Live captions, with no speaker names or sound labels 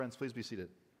Friends, please be seated.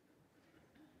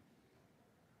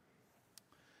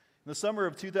 In the summer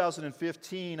of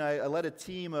 2015, I led a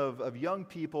team of young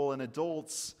people and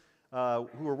adults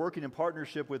who were working in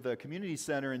partnership with a community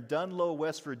center in Dunlow,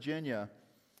 West Virginia,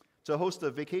 to host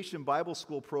a vacation Bible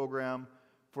school program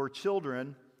for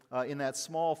children in that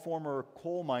small former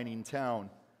coal mining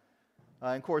town.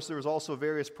 And of course, there was also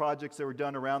various projects that were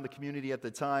done around the community at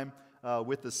the time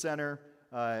with the center,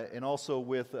 and also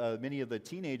with many of the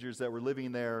teenagers that were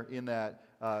living there in that,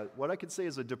 what I could say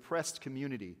is a depressed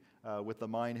community. With the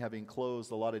mine having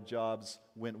closed, a lot of jobs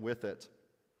went with it.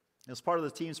 As part of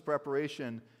the team's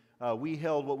preparation, we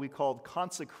held what we called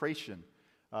consecration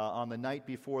on the night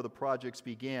before the projects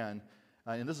began,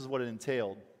 and this is what it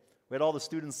entailed. We had all the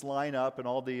students line up, and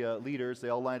all the leaders, they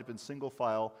all lined up in single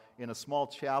file in a small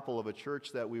chapel of a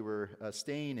church that we were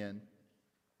staying in,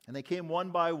 and they came one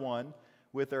by one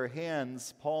with their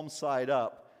hands palm side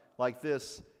up like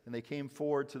this, and they came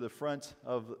forward to the front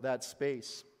of that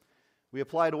space. We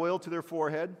applied oil to their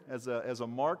forehead as a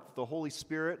mark that the Holy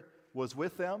Spirit was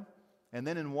with them, and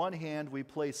then in one hand we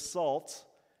placed salt,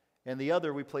 and the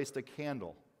other we placed a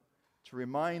candle to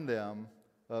remind them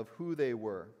of who they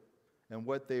were and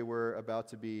what they were about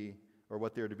to be, or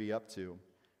what they were to be up to.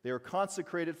 They were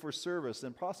consecrated for service,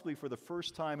 and possibly for the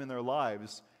first time in their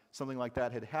lives, something like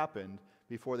that had happened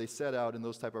before they set out in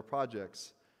those type of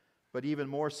projects. But even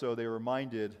more so, they were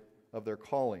reminded of their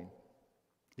calling.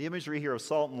 The imagery here of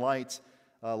salt and light,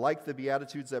 like the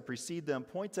Beatitudes that precede them,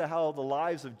 point to how the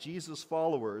lives of Jesus'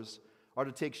 followers are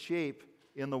to take shape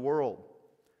in the world.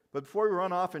 But before we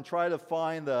run off and try to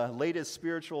find the latest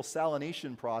spiritual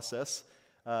salination process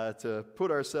to put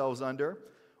ourselves under,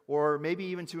 or maybe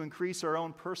even to increase our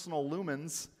own personal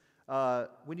lumens,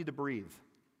 we need to breathe.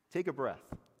 Take a breath.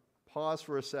 Pause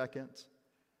for a second.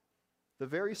 The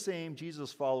very same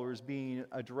Jesus followers being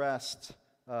addressed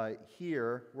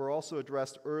here were also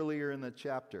addressed earlier in the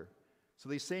chapter. So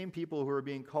these same people who are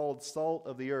being called salt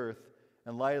of the earth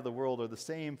and light of the world are the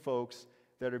same folks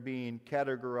that are being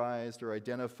categorized or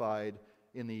identified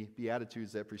in the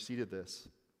Beatitudes that preceded this.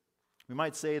 We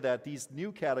might say that these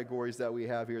new categories that we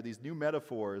have here, these new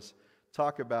metaphors,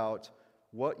 talk about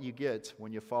what you get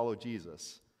when you follow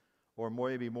Jesus, or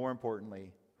maybe more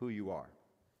importantly, who you are.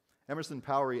 Emerson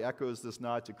Powery echoes this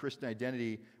nod to Christian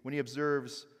identity when he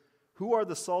observes, "Who are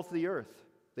the salt of the earth?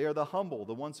 They are the humble,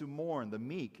 the ones who mourn, the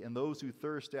meek, and those who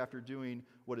thirst after doing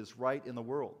what is right in the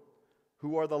world.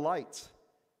 Who are the light?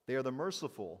 They are the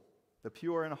merciful, the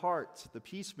pure in heart, the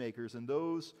peacemakers, and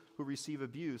those who receive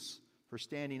abuse for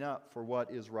standing up for what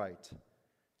is right."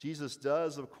 Jesus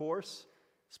does, of course,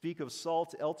 speak of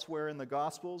salt elsewhere in the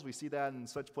Gospels. We see that in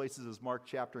such places as Mark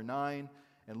chapter 9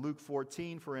 and Luke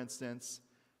 14, for instance.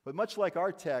 But much like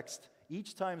our text,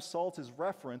 each time salt is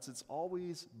referenced, it's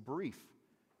always brief.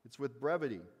 It's with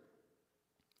brevity.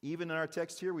 Even in our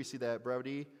text here, we see that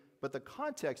brevity, but the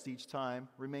context each time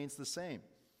remains the same.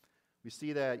 We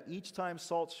see that each time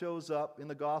salt shows up in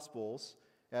the Gospels,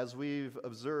 as we've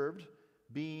observed,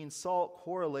 being salt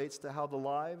correlates to how the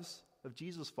lives of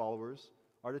Jesus' followers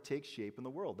are to take shape in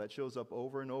the world. That shows up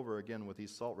over and over again with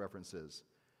these salt references.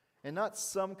 And not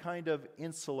some kind of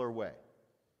insular way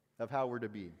of how we're to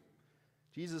be.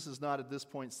 Jesus is not at this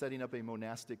point setting up a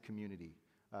monastic community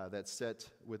that's set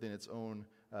within its own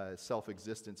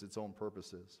self-existence, its own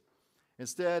purposes.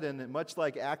 Instead, and much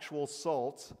like actual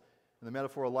salt, and the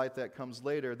metaphor of light that comes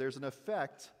later, there's an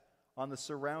effect on the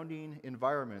surrounding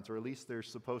environment, or at least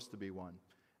there's supposed to be one.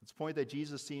 It's a point that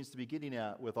Jesus seems to be getting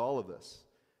at with all of this,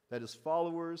 that his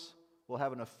followers will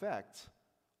have an effect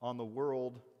on the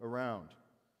world around.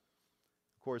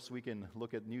 Of course, we can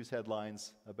look at news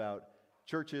headlines about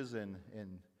churches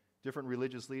and different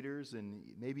religious leaders,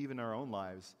 and maybe even our own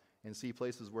lives, and see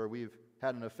places where we've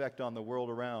had an effect on the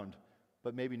world around,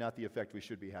 but maybe not the effect we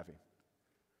should be having.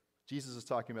 Jesus is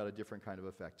talking about a different kind of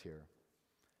effect here.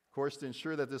 Of course, to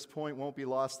ensure that this point won't be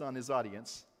lost on his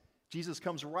audience, Jesus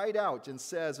comes right out and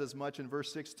says as much in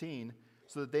verse 16,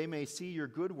 "so that they may see your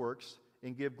good works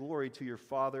and give glory to your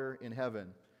Father in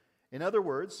heaven." In other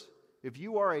words, if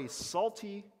you are a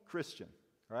salty Christian,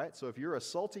 all right, so if you're a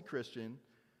salty Christian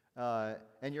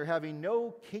and you're having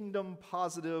no kingdom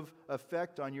positive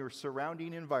effect on your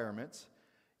surrounding environment,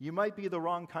 you might be the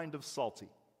wrong kind of salty.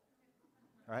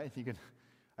 All right, I think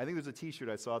there's a t-shirt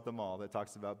I saw at the mall that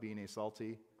talks about being a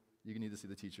salty. You need to see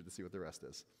the t-shirt to see what the rest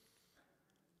is.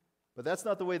 But that's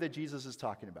not the way that Jesus is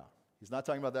talking about. He's not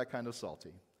talking about that kind of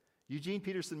salty. Eugene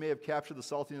Peterson may have captured the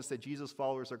saltiness that Jesus'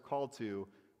 followers are called to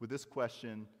with this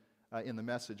question in the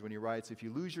message when he writes, "If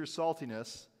you lose your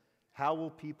saltiness, how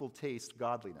will people taste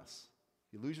godliness?"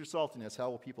 If you lose your saltiness, how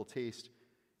will people taste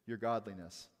your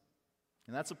godliness?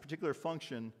 And that's a particular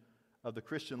function of the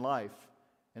Christian life,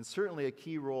 and certainly a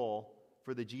key role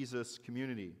for the Jesus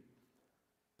community.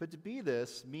 But to be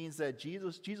this means that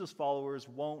Jesus followers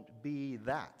won't be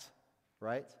that,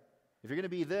 right? If you're going to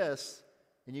be this,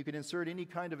 and you can insert any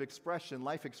kind of expression,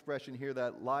 life expression here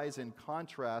that lies in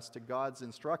contrast to God's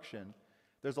instruction,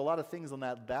 there's a lot of things on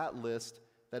that list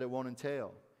that it won't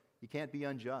entail. You can't be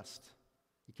unjust.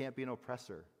 You can't be an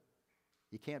oppressor.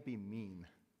 You can't be mean,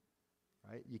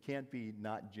 right? You can't be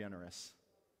not generous.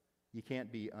 You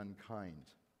can't be unkind.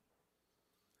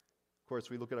 Of course,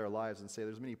 we look at our lives and say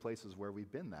there's many places where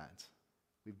we've been that.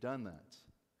 We've done that.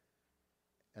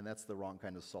 And that's the wrong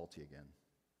kind of salty again.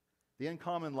 The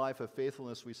uncommon life of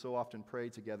faithfulness we so often pray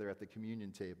together at the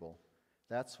communion table,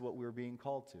 that's what we're being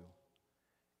called to.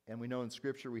 And we know in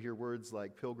Scripture we hear words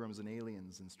like pilgrims and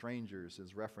aliens and strangers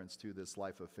as reference to this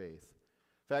life of faith.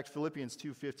 In fact, Philippians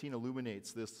 2:15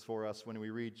 illuminates this for us when we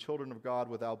read, "Children of God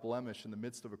without blemish in the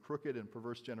midst of a crooked and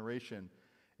perverse generation,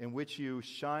 in which you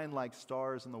shine like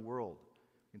stars in the world."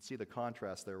 You can see the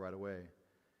contrast there right away.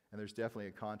 And there's definitely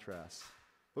a contrast.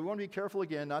 But we want to be careful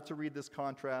again not to read this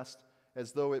contrast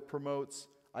as though it promotes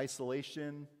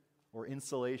isolation or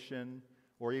insulation,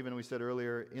 or even, we said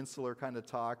earlier, insular kind of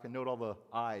talk. And note all the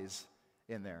I's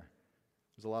in there.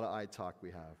 There's a lot of I talk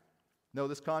we have. No,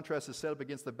 this contrast is set up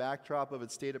against the backdrop of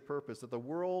its stated purpose, that the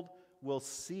world will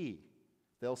see.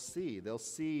 They'll see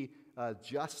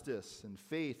justice and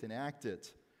faith enacted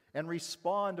and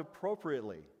respond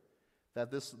appropriately. That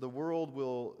the world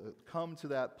will come to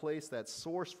that place, that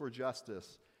source for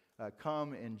justice,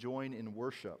 come and join in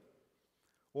worship.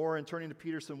 Or in turning to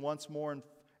Peterson once more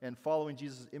and following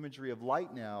Jesus' imagery of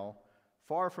light now,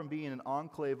 far from being an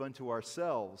enclave unto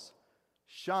ourselves,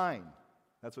 shine.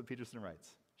 That's what Peterson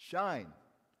writes. Shine.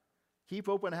 Keep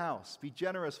open house. Be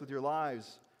generous with your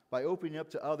lives. By opening up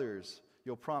to others,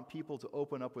 you'll prompt people to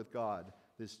open up with God,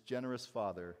 this generous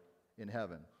Father in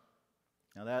heaven.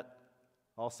 Now that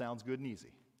all sounds good and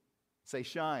easy. Say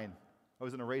shine. I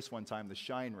was in a race one time, the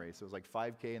Shine race. It was like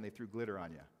 5K and they threw glitter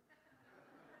on you.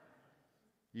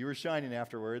 You were shining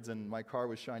afterwards, and my car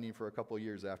was shining for a couple of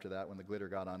years after that when the glitter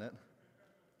got on it.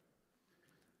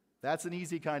 That's an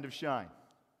easy kind of shine.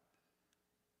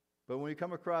 But when we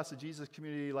come across a Jesus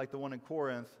community like the one in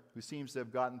Corinth, who seems to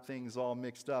have gotten things all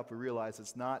mixed up, we realize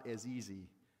it's not as easy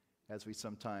as we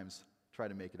sometimes try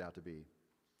to make it out to be.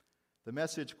 The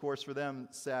message, of course, for them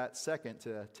sat second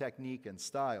to technique and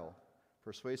style.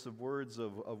 Persuasive words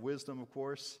of wisdom, of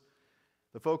course.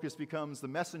 The focus becomes the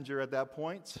messenger at that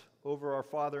point over our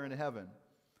Father in heaven.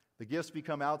 The gifts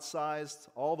become outsized.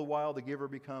 All the while, the giver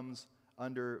becomes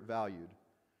undervalued.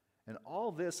 And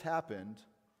all this happened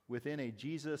within a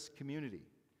Jesus community.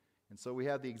 And so we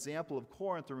have the example of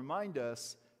Corinth to remind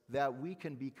us that we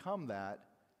can become that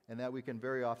and that we can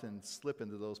very often slip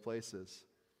into those places.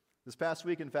 This past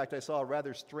week, in fact, I saw a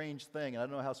rather strange thing. I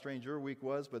don't know how strange your week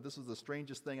was, but this was the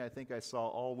strangest thing I think I saw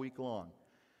all week long.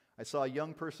 I saw a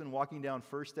young person walking down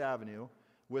First Avenue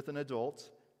with an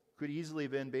adult. Could easily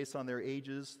have been, based on their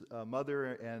ages, a mother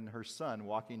and her son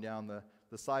walking down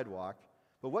the sidewalk.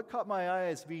 But what caught my eye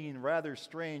as being rather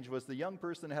strange was the young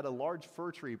person had a large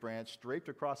fir tree branch draped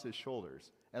across his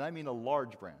shoulders. And I mean a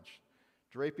large branch,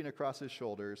 draping across his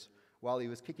shoulders while he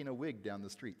was kicking a wig down the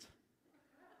street.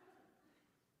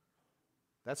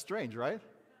 That's strange, right?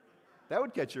 That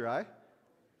would catch your eye.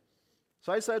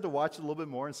 So I decided to watch it a little bit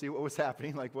more and see what was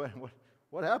happening. Like,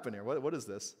 what happened here? What is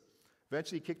this?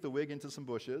 Eventually he kicked the wig into some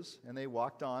bushes, and they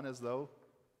walked on as though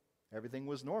everything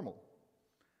was normal.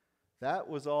 That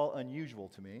was all unusual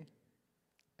to me,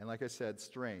 and like I said,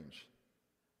 strange.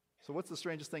 So what's the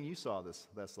strangest thing you saw this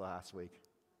last week?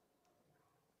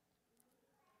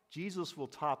 Jesus will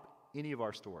top any of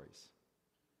our stories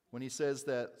when he says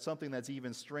that something that's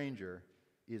even stranger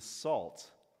is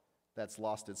salt that's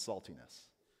lost its saltiness.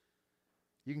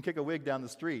 You can kick a wig down the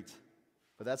street,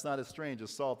 but that's not as strange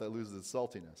as salt that loses its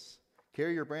saltiness.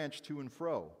 Carry your branch to and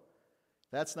fro.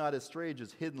 That's not as strange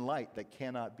as hidden light that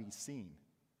cannot be seen.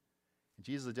 And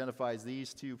Jesus identifies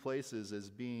these two places as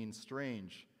being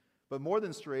strange. But more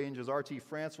than strange, as R.T.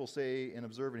 France will say and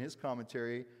observe in his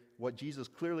commentary, what Jesus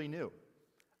clearly knew.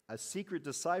 A secret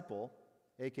disciple,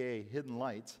 aka hidden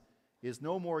light, is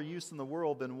no more used in the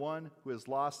world than one who has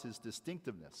lost his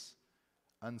distinctiveness,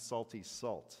 unsalty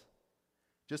salt.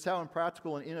 Just how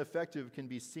impractical and ineffective can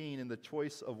be seen in the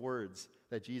choice of words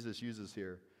that Jesus uses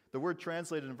here. The word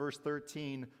translated in verse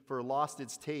 13 for lost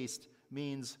its taste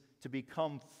means to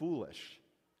become foolish.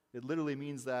 It literally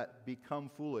means that, become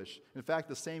foolish. In fact,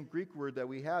 the same Greek word that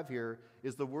we have here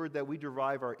is the word that we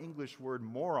derive our English word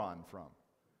moron from.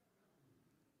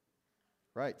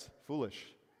 Right, foolish.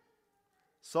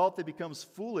 Salt that becomes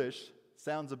foolish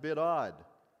sounds a bit odd,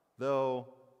 though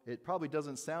it probably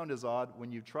doesn't sound as odd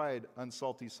when you've tried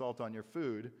unsalty salt on your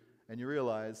food and you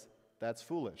realize that's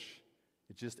foolish.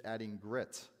 It's just adding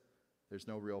grit. There's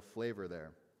no real flavor there.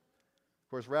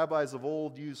 Of course, rabbis of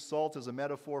old used salt as a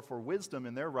metaphor for wisdom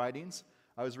in their writings.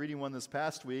 I was reading one this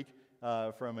past week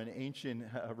from an ancient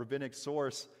rabbinic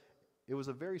source. It was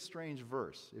a very strange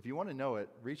verse. If you want to know it,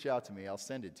 reach out to me. I'll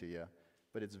send it to you.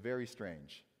 But it's very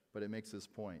strange. But it makes this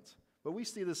point. But we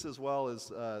see this as well as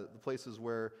the places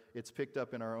where it's picked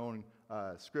up in our own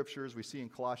scriptures. We see in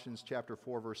Colossians chapter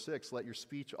 4, verse 6, let your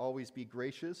speech always be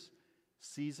gracious,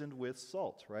 seasoned with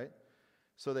salt, right?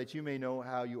 So that you may know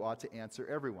how you ought to answer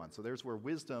everyone. So there's where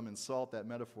wisdom and salt, that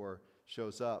metaphor,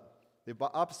 shows up. The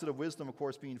opposite of wisdom, of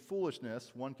course, being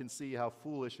foolishness. One can see how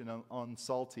foolish and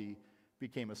unsalty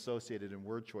became associated in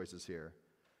word choices here.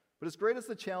 But as great as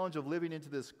the challenge of living into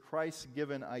this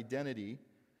Christ-given identity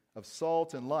of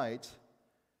salt and light,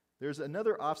 there's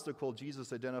another obstacle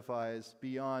Jesus identifies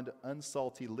beyond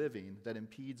unsalty living that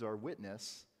impedes our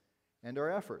witness and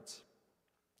our efforts.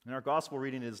 And our gospel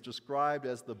reading is described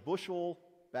as the bushel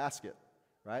basket,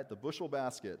 right? The bushel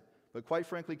basket. But quite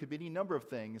frankly, could be any number of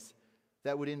things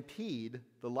that would impede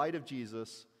the light of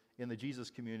Jesus in the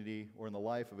Jesus community or in the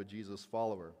life of a Jesus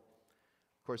follower.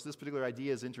 Of course, this particular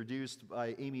idea is introduced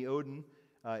by Amy Oden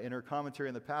in her commentary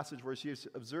on the passage, where she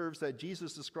observes that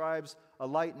Jesus describes a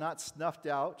light not snuffed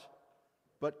out,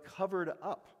 but covered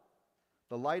up.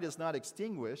 The light is not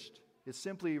extinguished, it's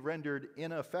simply rendered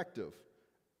ineffective.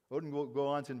 Oden will go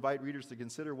on to invite readers to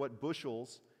consider what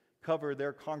bushels cover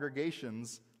their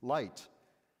congregation's light.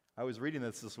 I was reading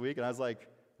this week, and I was like,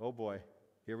 oh boy,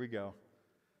 here we go.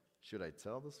 Should I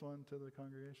tell this one to the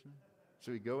congregation?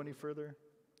 Should we go any further?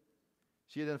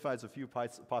 She identifies a few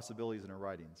possibilities in her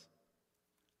writings.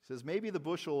 She says, maybe the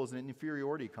bushel is an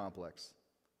inferiority complex,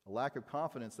 a lack of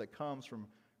confidence that comes from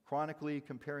chronically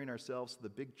comparing ourselves to the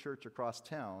big church across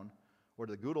town or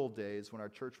to the good old days when our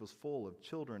church was full of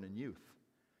children and youth.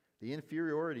 The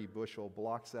inferiority bushel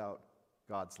blocks out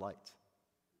God's light.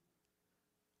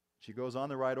 She goes on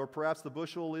to write, or perhaps the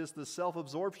bushel is the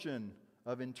self-absorption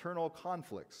of internal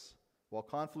conflicts. While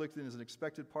conflict is an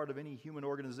expected part of any human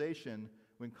organization,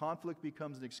 when conflict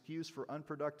becomes an excuse for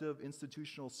unproductive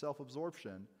institutional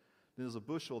self-absorption, then there's a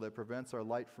bushel that prevents our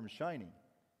light from shining.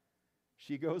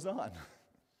 She goes on.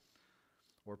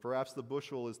 Or perhaps the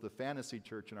bushel is the fantasy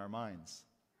church in our minds.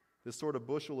 This sort of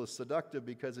bushel is seductive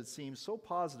because it seems so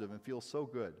positive and feels so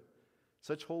good.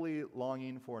 Such holy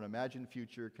longing for an imagined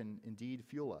future can indeed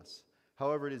fuel us.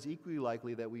 However, it is equally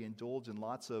likely that we indulge in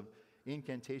lots of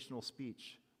incantational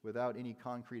speech without any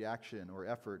concrete action or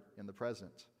effort in the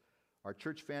present. Our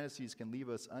church fantasies can leave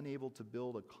us unable to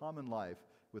build a common life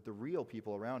with the real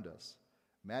people around us.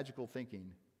 Magical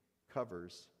thinking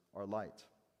covers our light.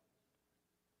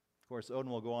 Of course, Oden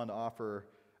will go on to offer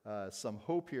some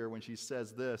hope here when she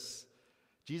says this.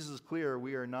 Jesus is clear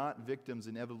we are not victims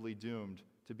inevitably doomed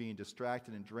to being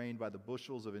distracted and drained by the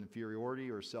bushels of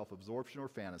inferiority or self-absorption or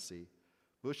fantasy.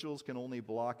 Bushels can only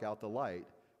block out the light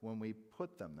when we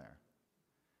put them there.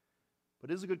 But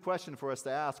it is a good question for us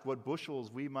to ask what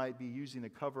bushels we might be using to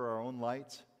cover our own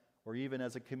light, or even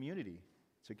as a community,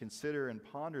 to consider and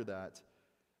ponder that,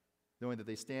 knowing that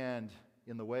they stand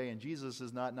in the way. And Jesus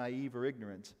is not naive or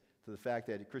ignorant to the fact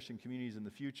that Christian communities in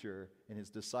the future and his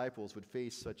disciples would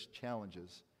face such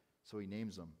challenges. So he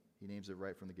names them. He names it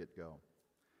right from the get-go.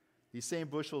 These same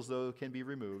bushels, though, can be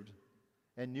removed,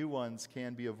 and new ones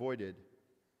can be avoided,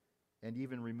 and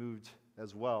even removed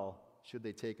as well, should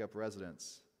they take up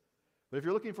residence. But if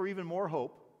you're looking for even more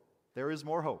hope, there is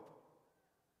more hope.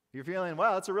 If you're feeling,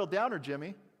 wow, that's a real downer,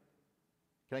 Jimmy.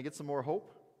 Can I get some more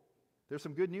hope? There's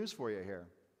some good news for you here.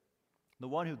 The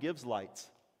one who gives light,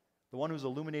 the one who's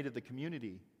illuminated the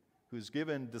community, who's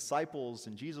given disciples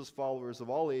and Jesus followers of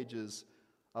all ages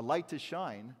a light to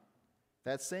shine,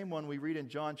 that same one we read in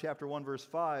John chapter 1, verse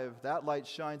 5, that light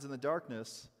shines in the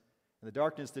darkness, and the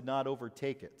darkness did not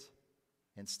overtake it,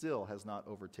 and still has not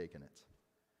overtaken it.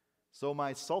 So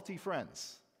my salty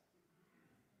friends,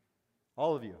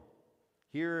 all of you,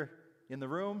 here in the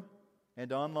room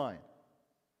and online,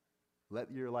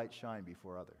 let your light shine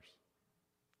before others.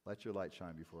 Let your light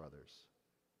shine before others.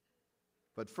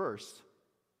 But first,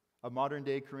 a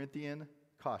modern-day Corinthian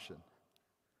caution.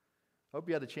 I hope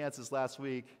you had a chance this last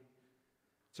week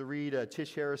to read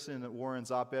Tish Harrison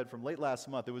Warren's op-ed from late last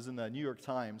month. It was in the New York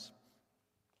Times.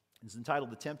 It's entitled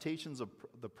The Temptations of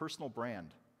the Personal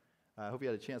Brand. I hope you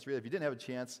had a chance to read it. If you didn't have a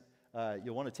chance,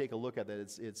 you'll want to take a look at that.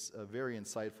 It's very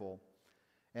insightful.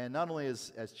 And not only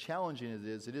as challenging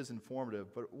as it is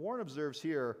informative, but Warren observes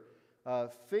here,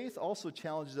 faith also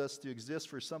challenges us to exist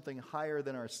for something higher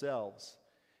than ourselves.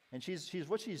 And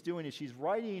what she's doing is she's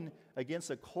writing against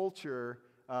a culture,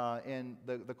 and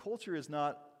the culture is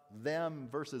not them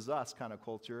versus us kind of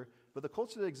culture, but the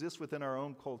culture that exists within our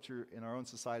own culture, in our own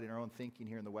society, in our own thinking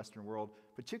here in the Western world,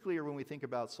 particularly when we think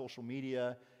about social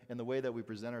media and the way that we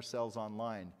present ourselves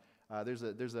online. There's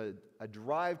a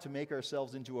drive to make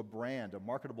ourselves into a brand, a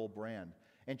marketable brand.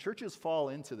 And churches fall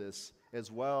into this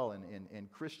as well,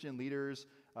 and Christian leaders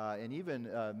and even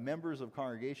members of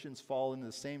congregations fall into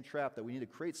the same trap that we need to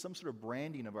create some sort of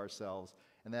branding of ourselves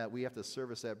and that we have to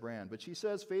service that brand. But she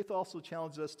says faith also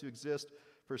challenges us to exist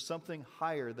for something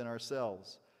higher than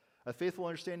ourselves. A faithful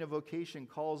understanding of vocation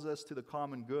calls us to the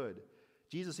common good.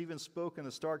 Jesus even spoke in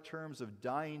the stark terms of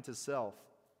dying to self.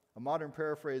 A modern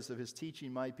paraphrase of his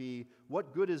teaching might be,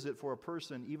 what good is it for a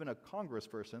person, even a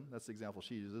congressperson, that's the example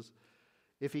she uses,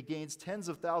 if he gains tens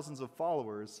of thousands of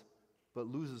followers but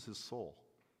loses his soul?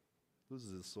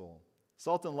 Loses his soul.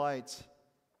 Salt and light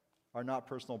are not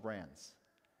personal brands.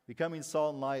 Becoming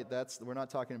salt and light, we're not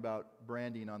talking about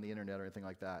branding on the internet or anything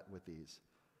like that with these.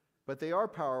 But they are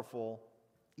powerful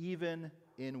even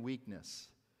in weakness.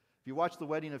 If you watched the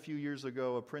wedding a few years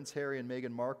ago of Prince Harry and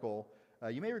Meghan Markle,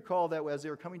 you may recall that as they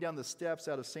were coming down the steps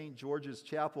out of St. George's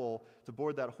Chapel to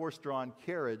board that horse-drawn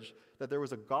carriage, that there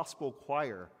was a gospel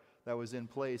choir that was in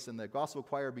place, and the gospel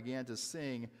choir began to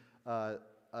sing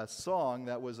a song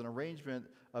that was an arrangement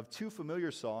of two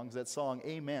familiar songs, that song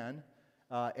Amen,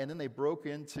 and then they broke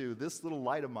into This Little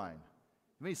Light of Mine.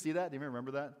 Anybody see that? Do you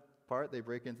remember that part? They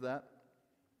break into that?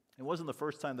 It wasn't the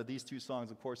first time that these two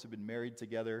songs, of course, have been married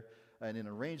together in an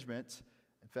arrangement.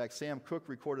 In fact, Sam Cooke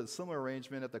recorded a similar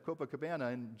arrangement at the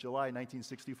Copacabana in July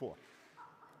 1964.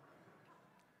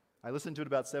 I listened to it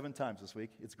about 7 times this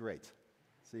week. It's great.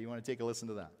 So you want to take a listen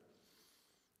to that.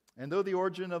 And though the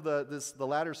origin of the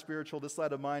latter spiritual, This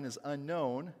Light of Mine, is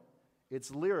unknown, its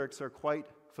lyrics are quite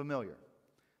familiar.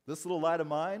 This little light of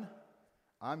mine,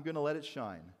 I'm going to let it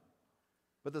shine.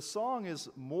 But the song is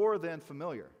more than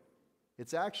familiar.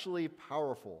 It's actually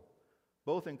powerful,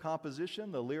 both in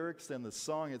composition, the lyrics and the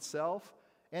song itself,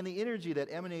 and the energy that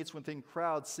emanates within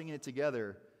crowds singing it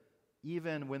together,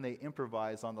 even when they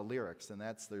improvise on the lyrics. And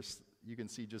you can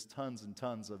see just tons and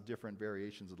tons of different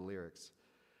variations of the lyrics.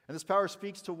 And this power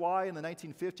speaks to why in the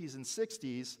 1950s and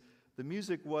 60s, the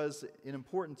music was an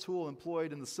important tool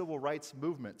employed in the civil rights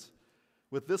movement,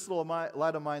 with This Little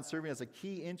Light of Mine serving as a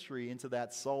key entry into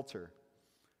that psalter.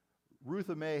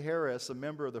 Rutha Mae Harris, a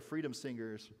member of the Freedom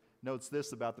Singers, notes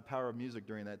this about the power of music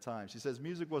during that time. She says,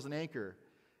 music was an anchor,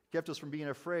 kept us from being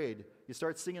afraid. You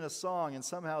start singing a song, and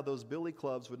somehow those billy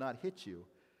clubs would not hit you.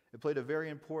 It played a very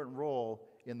important role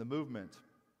in the movement.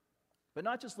 But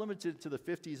not just limited to the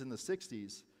 50s and the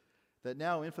 60s. That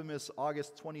now infamous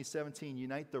August 2017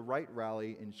 Unite the Right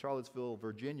rally in Charlottesville,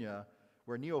 Virginia,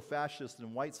 where neo-fascists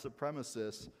and white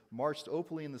supremacists marched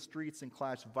openly in the streets and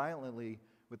clashed violently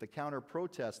with the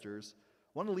counter-protesters.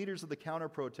 One of the leaders of the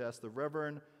counter-protest, the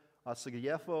Reverend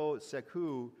Sagayefo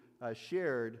Sekou,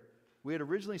 shared, we had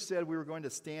originally said we were going to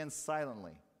stand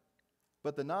silently,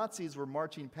 but the Nazis were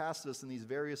marching past us in these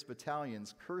various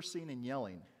battalions, cursing and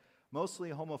yelling,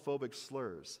 mostly homophobic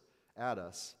slurs at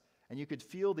us. And you could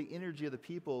feel the energy of the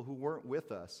people who weren't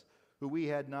with us, who we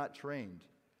had not trained.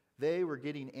 They were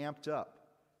getting amped up.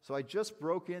 So I just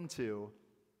broke into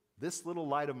This Little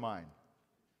Light of Mine.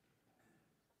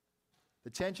 The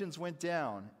tensions went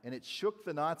down, and it shook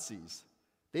the Nazis.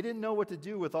 They didn't know what to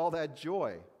do with all that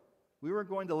joy. We weren't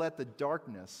going to let the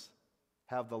darkness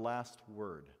have the last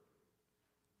word.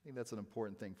 I think that's an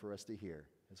important thing for us to hear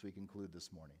as we conclude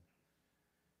this morning.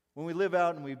 When we live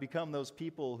out and we become those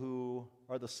people who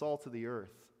are the salt of the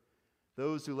earth,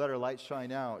 those who let our light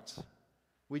shine out,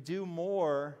 we do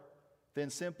more than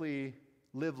simply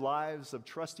live lives of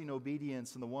trusting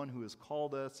obedience in the one who has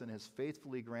called us and has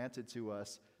faithfully granted to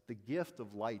us the gift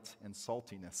of light and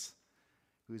saltiness,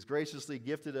 who has graciously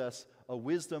gifted us a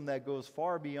wisdom that goes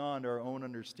far beyond our own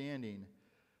understanding.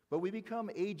 But we become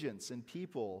agents and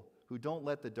people who don't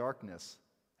let the darkness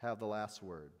have the last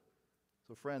word.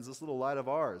 So friends, this little light of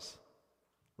ours,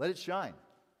 let it shine.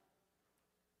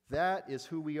 That is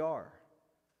who we are.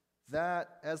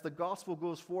 That, as the gospel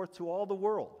goes forth to all the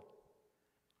world,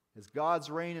 as God's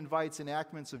reign invites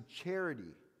enactments of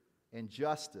charity and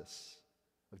justice,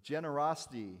 of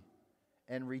generosity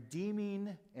and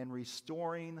redeeming and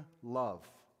restoring love,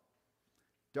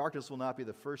 darkness will not be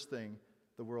the first thing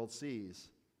the world sees,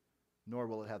 nor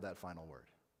will it have that final word.